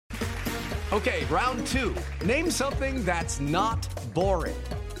Okay, round 2. Name something that's not boring.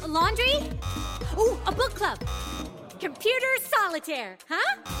 A laundry? Ooh, a book club. Computer solitaire,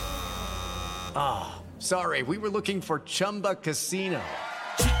 huh? Ah, sorry, we were looking for Chumba Casino.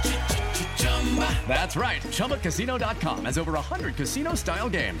 That's right, ChumbaCasino.com has over 100 casino-style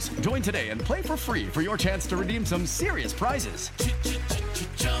games. Join today and play for free for your chance to redeem some serious prizes.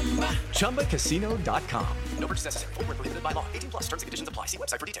 ChumbaCasino.com. No purchase necessary. Void where prohibited by law. 18 plus. Terms and conditions apply. See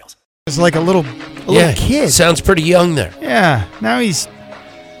website for details. It's like a little kid. Sounds pretty young there. Yeah. Now he's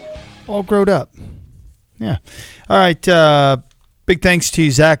all grown up. Yeah. All right. Big thanks to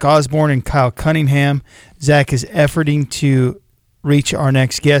Zach Osborne and Kyle Cunningham. Zach is efforting to reach our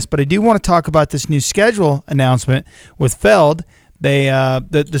next guest, but I do want to talk about this new schedule announcement with Feld. They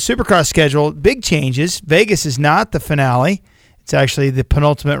the Supercross schedule, big changes. Vegas is not the finale. It's actually the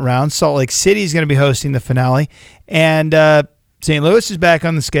penultimate round. Salt Lake City is going to be hosting the finale, and St. Louis is back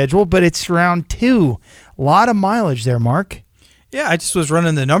on the schedule, but it's round 2. A lot of mileage there, Mark. Yeah, I just was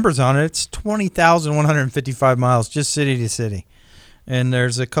running the numbers on it. It's 20,155 miles, just city to city. And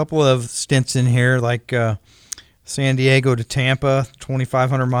there's a couple of stints in here, like San Diego to Tampa,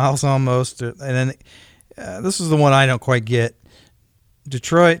 2,500 miles almost. And then this is the one I don't quite get.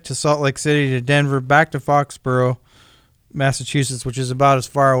 Detroit to Salt Lake City to Denver, back to Foxborough, Massachusetts, which is about as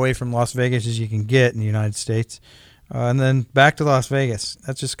far away from Las Vegas as you can get in the United States. And then back to Las Vegas.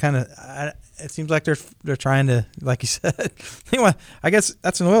 That's just kind of it seems like they're trying to, like you said. Anyway, I guess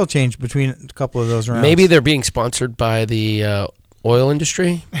that's an oil change between a couple of those rounds. Maybe they're being sponsored by the oil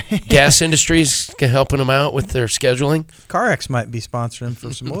industry. Gas industries helping them out with their scheduling. CarX might be sponsoring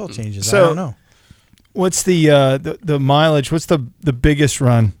for some oil changes. So, I don't know. What's the mileage? What's the biggest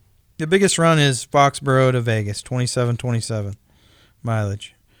run? The biggest run is Foxborough to Vegas, 27.27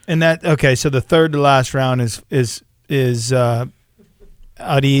 mileage. And so the third to last round is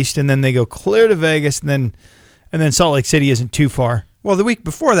out east, and then they go clear to Vegas, and then Salt Lake City isn't too far. Well, the week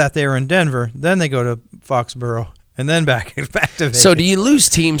before that they were in Denver, then they go to Foxborough, and then back to Vegas. So do you lose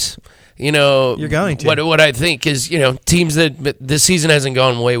teams? You're going to. What I think is, teams that this season hasn't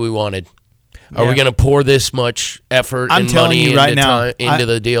gone the way we wanted. Are we going to pour this much effort and money into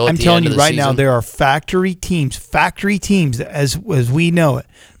the deal? I'm telling you right now, there are factory teams as we know it,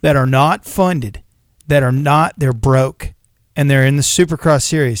 that are not funded, they're broke, and they're in the Supercross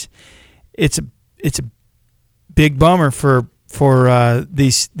series. It's a big bummer for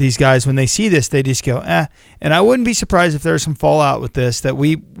these guys. When they see this, they just go, eh. And I wouldn't be surprised if there's some fallout with this, that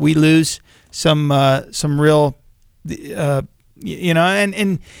we lose some real,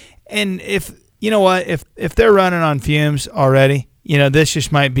 and if if they're running on fumes already, this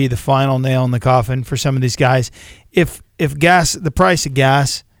just might be the final nail in the coffin for some of these guys. If the price of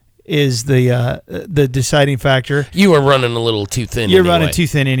gas is the deciding factor, you are running a little too thin. You're running too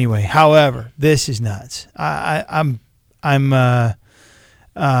thin anyway. However, this is nuts. I'm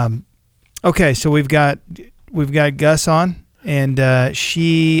okay. So we've got Gus on, and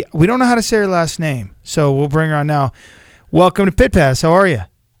we don't know how to say her last name, so we'll bring her on now. Welcome to Pit Pass. How are you?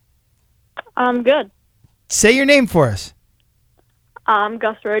 I'm good. Say your name for us.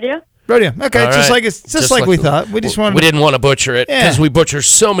 Gus Rodio. Rodio. Okay, right. just like we thought. We didn't want to butcher it because we butcher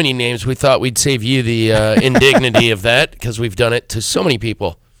so many names. We thought we'd save you the indignity of that because we've done it to so many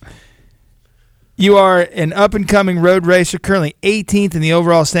people. You are an up-and-coming road racer, currently 18th in the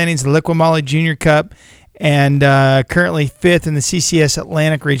overall standings of the Liqui-Moly Junior Cup, and currently 5th in the CCS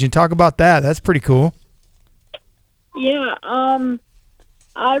Atlantic region. Talk about that. That's pretty cool. Yeah,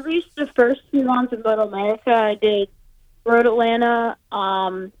 I raced the first 2 rounds of Moto America. I did Road Atlanta,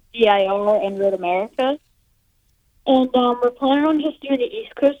 DIR, and Road America. And we're planning on just doing the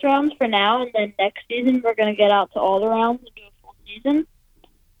East Coast rounds for now, and then next season we're going to get out to all the rounds and do a full season.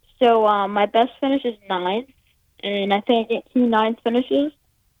 So my best finish is 9th, and I think I get 2 9th finishes.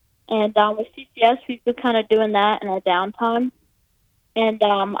 And with CCS, we've been kind of doing that in our downtime. And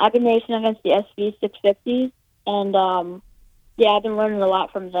I've been racing against the SV 650s, and I've been learning a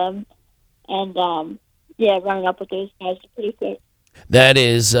lot from them. And running up with those guys is pretty quick. That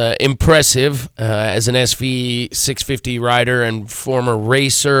is impressive as an SV 650 rider and former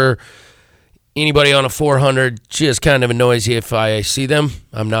racer. Anybody on a 400 just kind of annoys you if I see them.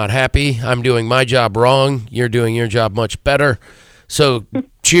 I'm not happy. I'm doing my job wrong. You're doing your job much better. So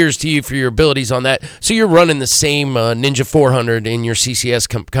cheers to you for your abilities on that. So you're running the same Ninja 400 in your CCS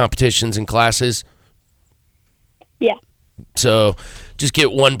competitions and classes? Yeah. So just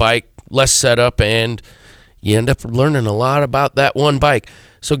get one bike, less setup, and you end up learning a lot about that one bike.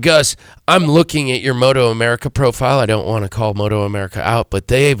 So, Gus, I'm looking at your Moto America profile. I don't want to call Moto America out, but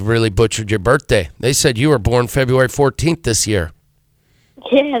they've really butchered your birthday. They said you were born February 14th this year.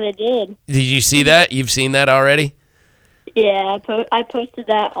 Yeah, they did. Did you see that? You've seen that already? Yeah, I posted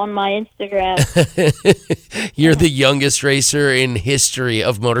that on my Instagram. You're the youngest racer in history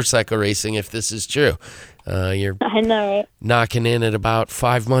of motorcycle racing, if this is true. You're I know, right? knocking in at about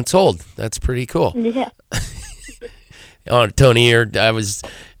 5 months old. That's pretty cool. Yeah. Oh, Tony here,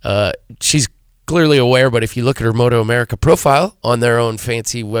 she's clearly aware, but if you look at her Moto America profile on their own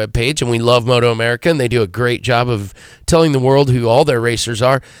fancy webpage, and we love Moto America, and they do a great job of telling the world who all their racers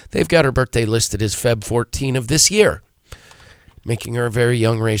are, they've got her birthday listed as Feb 14 of this year, making her a very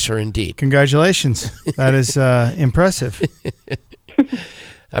young racer indeed. Congratulations. That is impressive.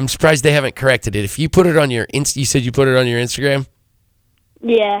 I'm surprised they haven't corrected it. If you put it on your you said you put it on your Instagram?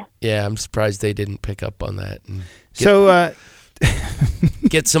 Yeah. Yeah, I'm surprised they didn't pick up on that. And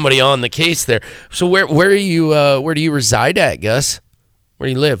get somebody on the case there. So where do you reside at, Gus? Where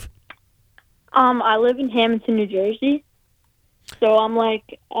do you live? I live in Hamilton, New Jersey. So I'm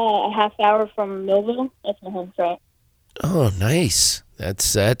like a half hour from Millville. That's my home track. Oh, nice.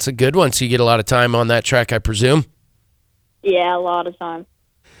 That's a good one. So you get a lot of time on that track, I presume? Yeah, a lot of time.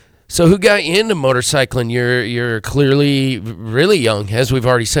 So who got you into motorcycling? You're clearly really young, as we've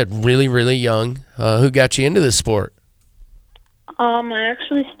already said, really, really young. Who got you into this sport? I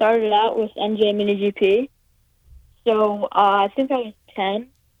actually started out with NJ Mini GP. So I think I was 10,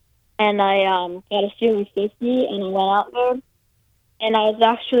 and I got a Series 50, and I went out there. And I was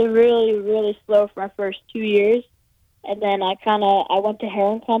actually really, really slow for my first 2 years. And then I went to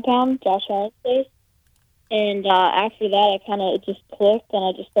Heron Compound, Josh Allen's place. And after that, it just clicked, and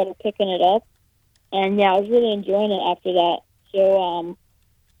I just started picking it up. And, yeah, I was really enjoying it after that. So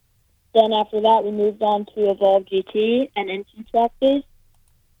then after that, we moved on to Evolve GT and Engine Track Days.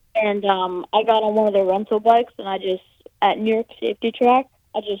 And I got on one of their rental bikes, and at New York Safety Track,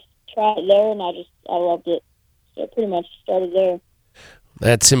 I just tried it there, and I loved it. So I pretty much started there.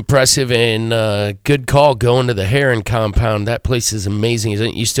 That's impressive, and good call going to the Heron Compound. That place is amazing, isn't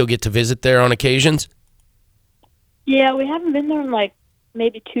it? You still get to visit there on occasions? Yeah, we haven't been there in like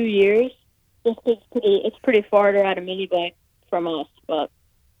maybe 2 years. Just 'cause it's pretty far to ride a mini bike from us, but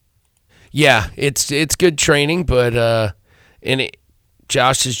yeah, it's good training, but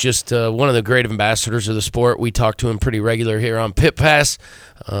Josh is just one of the great ambassadors of the sport. We talk to him pretty regular here on Pit Pass.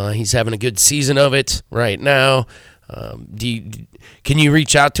 He's having a good season of it right now. Can you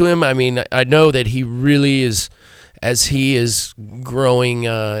reach out to him? I mean, I know that he really is, as he is growing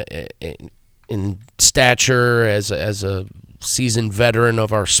in stature as a seasoned veteran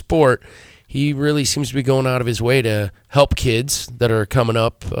of our sport, he really seems to be going out of his way to help kids that are coming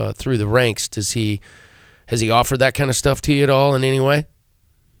up through the ranks. Has he offered that kind of stuff to you at all in any way?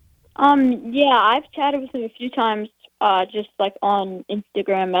 Yeah, I've chatted with him a few times, just like on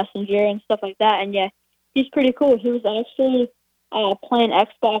Instagram Messenger and stuff like that. And yeah, he's pretty cool. He was actually playing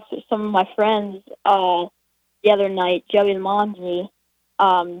Xbox with some of my friends the other night, Joey and Mondry.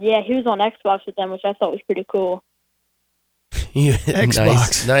 Yeah, he was on Xbox with them, which I thought was pretty cool.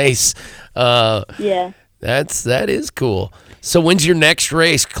 Xbox. Nice. Yeah. That is cool. So when's your next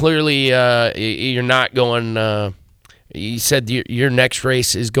race? Clearly, you're not going. You said your next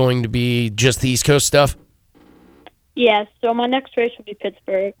race is going to be just the East Coast stuff? Yeah, so my next race will be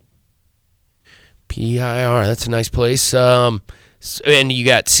Pittsburgh. PIR, that's a nice place. And you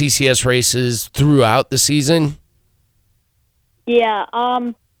got CCS races throughout the season? Yeah,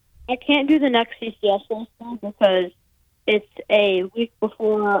 I can't do the next CCS race now because it's a week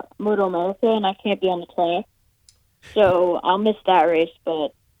before Moto America, and I can't be on the track. So I'll miss that race,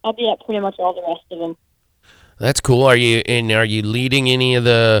 but I'll be at pretty much all the rest of them. That's cool. Are you leading any of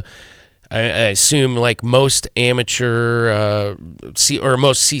the? I assume like most amateur or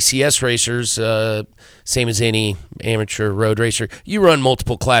most CCS racers, same as any amateur road racer, you run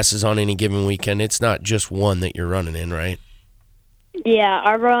multiple classes on any given weekend. It's not just one that you're running in, right?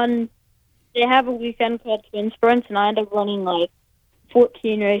 Yeah, they have a weekend called Twin Sprints, and I end up running like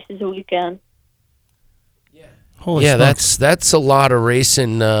 14 races a weekend. Holy smokes. That's a lot of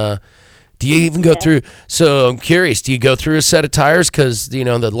racing. Do you even go through? So I'm curious. Do you go through a set of tires? Because the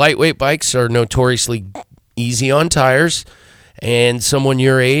lightweight bikes are notoriously easy on tires, and someone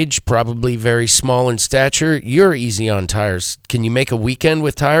your age, probably very small in stature, you're easy on tires. Can you make a weekend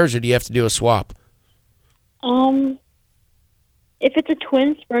with tires, or do you have to do a swap? If it's a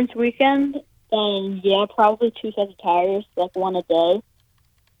Twin Sprints weekend, then yeah, probably 2 sets of tires, like one a day.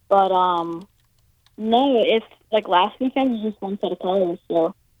 But no, if like last weekend, it's just 1 set of tires.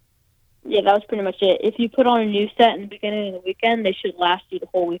 So yeah, that was pretty much it. If you put on a new set in the beginning of the weekend, they should last you the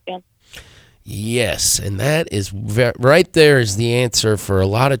whole weekend. Yes, and that is right there is the answer for a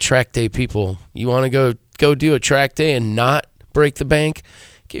lot of track day people. You want to go do a track day and not break the bank,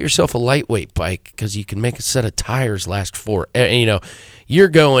 get yourself a lightweight bike because you can make a set of tires last for, you're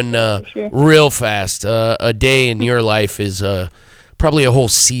going real fast. A day in your life is probably a whole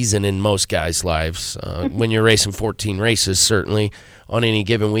season in most guys' lives when you're racing 14 races, certainly, on any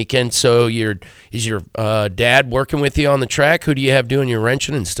given weekend. So is your dad working with you on the track? Who do you have doing your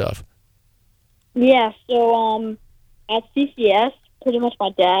wrenching and stuff? Yeah, so at CCS, pretty much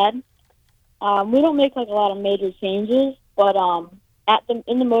my dad. We don't make like a lot of major changes, but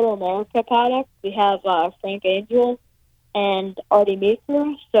in the Moto America paddock, we have Frank Angel and Artie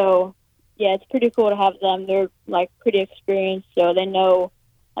Meeker. So yeah, it's pretty cool to have them. They're like pretty experienced, so they know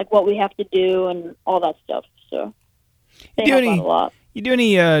like what we have to do and all that stuff. So they help out a lot. You do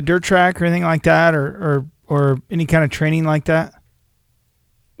any dirt track or anything like that, or any kind of training like that?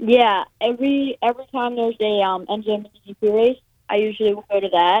 Yeah, every time there's a NJ MotoGP race, I usually will go to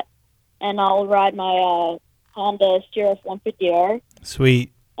that, and I'll ride my Honda Sheriff 150R.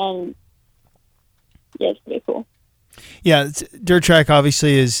 Sweet. And yeah, it's pretty cool. Yeah, dirt track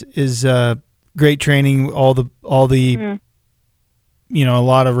obviously is great training. All the a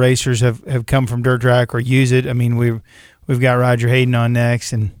lot of racers have come from dirt track or use it. I mean, we've got Roger Hayden on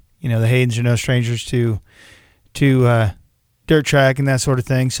next, and the Haydens are no strangers to dirt track and that sort of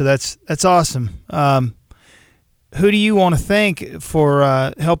thing. So that's awesome. Who do you want to thank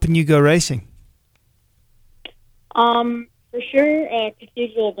for helping you go racing? For sure,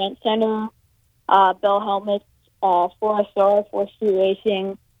 Cathedral Event Center, Bell Helmets, 4SR, 4 Street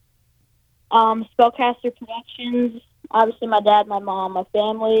Racing, Spellcaster Productions, obviously my dad, my mom, my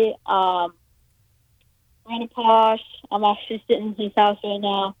family, Brandon Posh. I'm actually sitting in his house right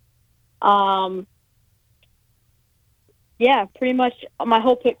now. Yeah, pretty much my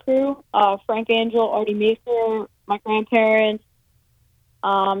whole pit crew, Frank Angel, Artie Meeker, my grandparents,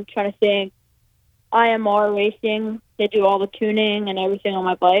 trying to think, IMR Racing. They do all the tuning and everything on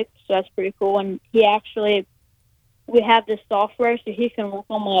my bike, so that's pretty cool. And we have this software so he can work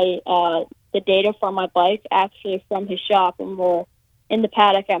on my the data from my bike actually from his shop, and we're in the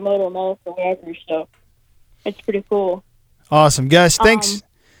paddock at Moto America or wherever, so it's pretty cool. Awesome. Gus, thanks.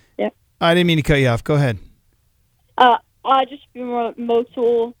 Yeah. I didn't mean to cut you off. Go ahead. I just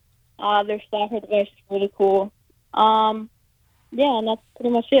Motul. Their software device is really cool. Yeah, and that's pretty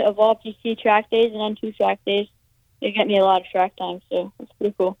much it. Evolve GC track days and N2 track days. They get me a lot of track time, so it's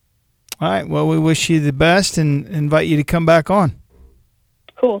pretty cool. All right. Well, we wish you the best and invite you to come back on.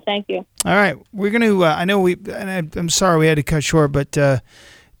 Cool. Thank you. All right. We're going to, I know I'm sorry we had to cut short, but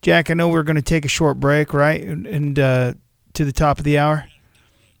Jack, I know we're going to take a short break, right? And to the top of the hour.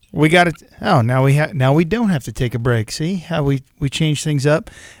 We got it. Oh, now we don't have to take a break. See how we change things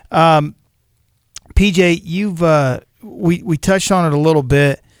up. PJ, we touched on it a little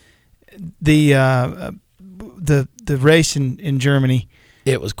bit. The race in Germany.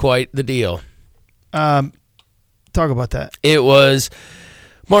 It was quite the deal. Talk about that. It was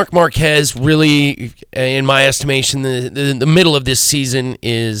Marc Marquez. Really, in my estimation, the middle of this season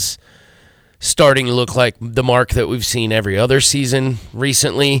is starting to look like the Marc that we've seen every other season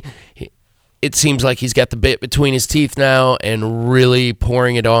recently. It seems like he's got the bit between his teeth now and really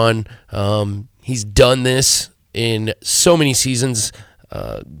pouring it on. He's done this in so many seasons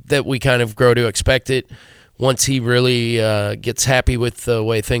that we kind of grow to expect it. Once he really gets happy with the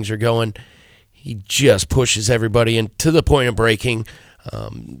way things are going, he just pushes everybody in to the point of breaking.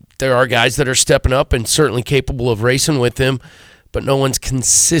 There are guys that are stepping up and certainly capable of racing with him, but no one's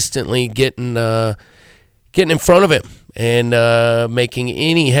consistently getting in front of him and making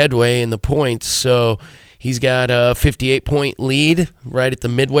any headway in the points. So he's got a 58-point lead right at the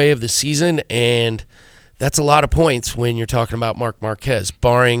midway of the season, and that's a lot of points when you're talking about Marc Marquez,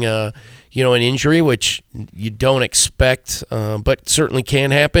 barring an injury, which you don't expect, but certainly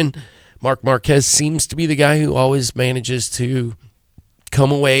can happen. Marc Marquez seems to be the guy who always manages to come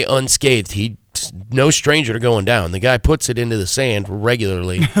away unscathed. He's no stranger to going down. The guy puts it into the sand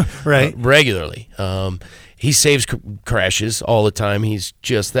regularly. Right. Regularly. He saves crashes all the time. He's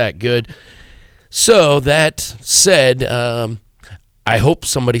just that good. So that said, I hope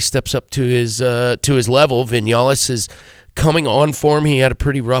somebody steps up to his level. Vinales is coming on form. He had a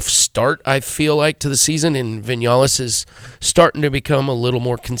pretty rough start, I feel like, to the season, and Vinales is starting to become a little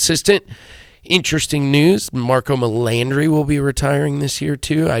more consistent. Interesting news, Marco Melandri will be retiring this year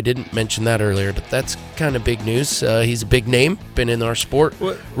too. I didn't mention that earlier, but that's kind of big news. He's a big name, been in our sport,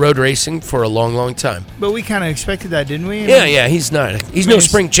 road racing for a long, long time. But we kind of expected that, didn't we? Yeah, he's no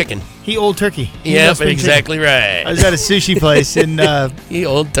spring chicken. He old turkey. Yeah, exactly chicken. Right. I was at a sushi place in he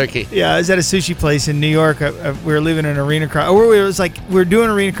old turkey. Yeah, I was at a sushi place in New York. We were living in an arena cross. It was like we were doing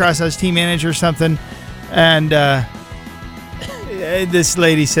arena cross. I was team manager or something, and This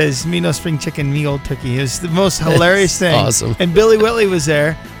lady says, me no spring chicken, me old turkey. It was the most hilarious thing. Awesome. And Billy Whitley was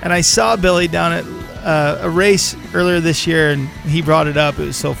there, and I saw Billy down at a race earlier this year, and he brought it up. It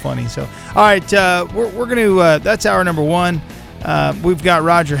was so funny. So, all right, we're going to, that's hour number one. We've got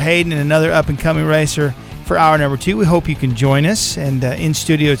Roger Hayden and another up-and-coming racer for hour number two. We hope you can join us. And in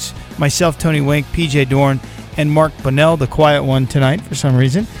studio, it's myself, Tony Wink, PJ Dorn, and Mark Bonnell, the quiet one tonight for some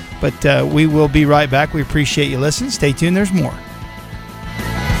reason. But we will be right back. We appreciate you listening. Stay tuned. There's more.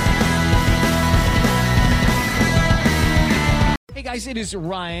 Hey guys, it is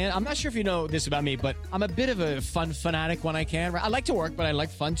Ryan. I'm not sure if you know this about me, but I'm a bit of a fun fanatic when I can. I like to work, but I like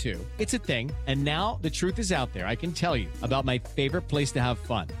fun too. It's a thing. And now the truth is out there. I can tell you about my favorite place to have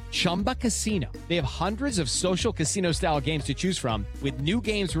fun. Chumba Casino. They have hundreds of social casino style games to choose from with new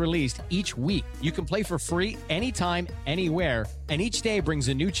games released each week. You can play for free anytime, anywhere. And each day brings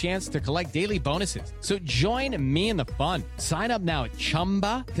a new chance to collect daily bonuses. So join me in the fun. Sign up now at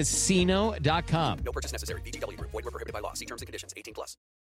ChumbaCasino.com. No purchase necessary. VGW Group. Void where prohibited by law. See terms and conditions. 18+.